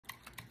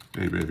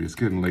Hey, baby, it's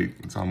getting late.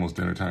 It's almost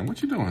dinner time.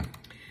 What you doing?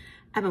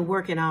 I've been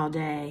working all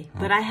day,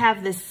 but I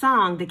have this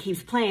song that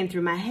keeps playing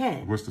through my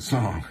head. What's the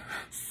song?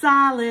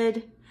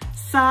 Solid,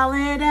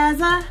 solid as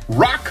a...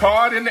 Rock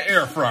cod in the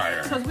air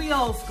fryer. Because we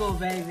old school,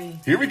 baby.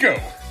 Here we go.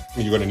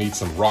 You're gonna need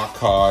some rock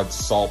cod,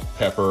 salt,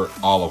 pepper,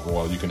 olive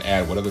oil. You can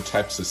add whatever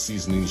types of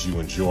seasonings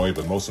you enjoy,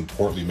 but most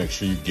importantly, make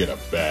sure you get a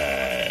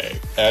bag.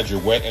 Add your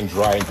wet and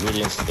dry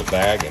ingredients to the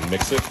bag and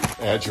mix it.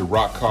 Add your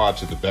rock cod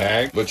to the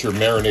bag. Let your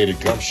marinated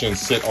gumption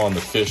sit on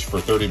the fish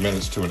for 30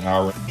 minutes to an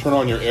hour. Turn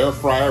on your air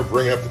fryer,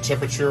 bring up the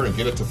temperature, and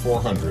get it to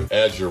 400.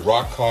 Add your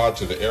rock cod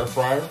to the air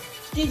fryer.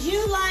 Did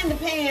you line the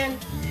pan?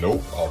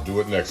 Nope, I'll do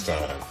it next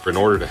time. In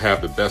order to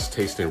have the best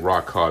tasting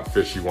rock cod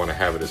fish, you want to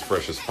have it as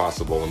fresh as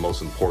possible, and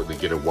most importantly,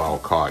 get it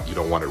wild caught. You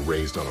don't want it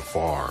raised on a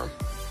farm.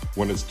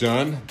 When it's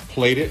done,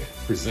 plate it,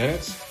 present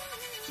it.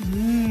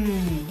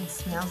 It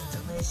smells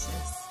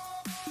delicious.